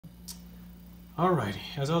Alrighty,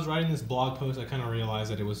 as I was writing this blog post, I kind of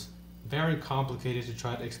realized that it was very complicated to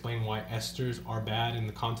try to explain why esters are bad in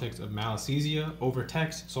the context of Malassezia over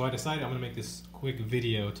text, so I decided I'm going to make this quick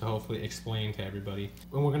video to hopefully explain to everybody.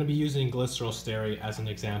 And we're going to be using glycerol stearate as an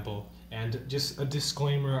example. And just a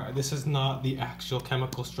disclaimer, this is not the actual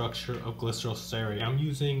chemical structure of glycerol stearate. I'm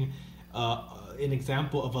using an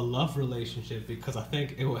example of a love relationship because I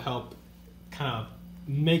think it will help kind of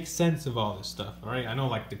make sense of all this stuff. All right, I know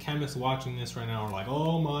like the chemists watching this right now are like,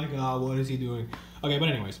 oh my god, what is he doing? Okay, but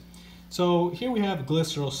anyways, so here we have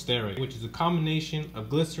glycerol stearate, which is a combination of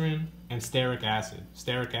glycerin and stearic acid.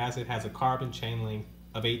 Stearic acid has a carbon chain length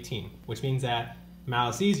of 18, which means that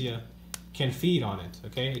Malassezia can feed on it.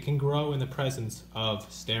 Okay, it can grow in the presence of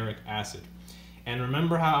stearic acid. And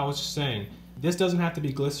remember how I was just saying, this doesn't have to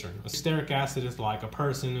be glycerin. Stearic acid is like a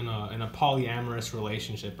person in a polyamorous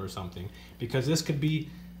relationship or something, because this could be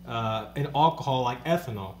an alcohol like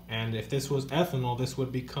ethanol, and if this was ethanol, this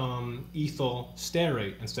would become ethyl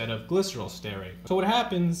stearate instead of glycerol stearate. So what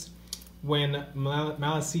happens when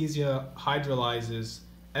Malassezia hydrolyzes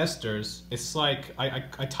esters, it's like,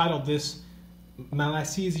 I titled this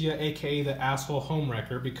Malassezia, aka the asshole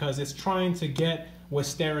homewrecker, because it's trying to get with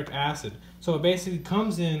stearic acid. So it basically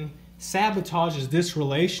comes in, sabotages this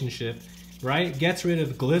relationship, right? Gets rid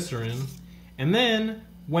of glycerin, and then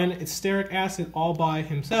when it's stearic acid all by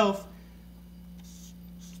himself,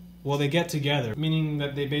 well, they get together, meaning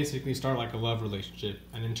that they basically start like a love relationship.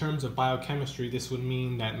 And in terms of biochemistry, this would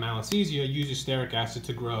mean that Malassezia uses stearic acid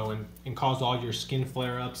to grow and cause all your skin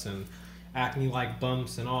flare-ups and acne-like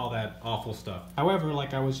bumps and all that awful stuff. However,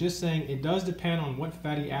 like I was just saying, it does depend on what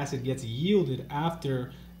fatty acid gets yielded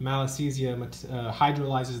after Malassezia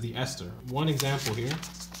hydrolyzes the ester. One example here.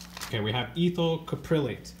 Okay, we have ethyl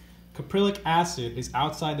caprylic. Caprylic acid is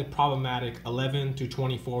outside the problematic 11 to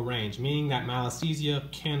 24 range, meaning that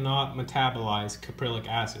Malassezia cannot metabolize caprylic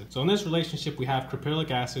acid. So in this relationship, we have caprylic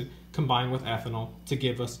acid combined with ethanol to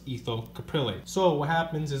give us ethyl caprylic. So what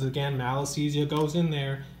happens is, again, Malassezia goes in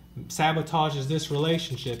there, sabotages this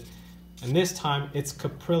relationship, and this time it's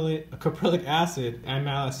caprylic acid and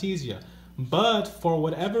Malassezia. But for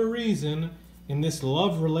whatever reason, in this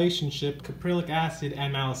love relationship, caprylic acid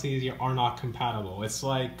and Malassezia are not compatible. It's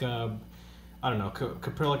like, I don't know,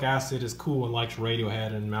 caprylic acid is cool and likes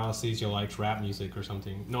Radiohead, and Malassezia likes rap music or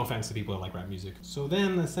something. No offense to people that like rap music. So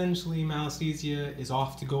then, essentially, Malassezia is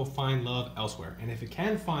off to go find love elsewhere. And if it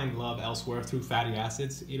can find love elsewhere through fatty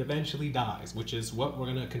acids, it eventually dies, which is what we're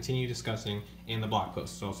going to continue discussing in the blog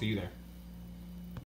post. So I'll see you there.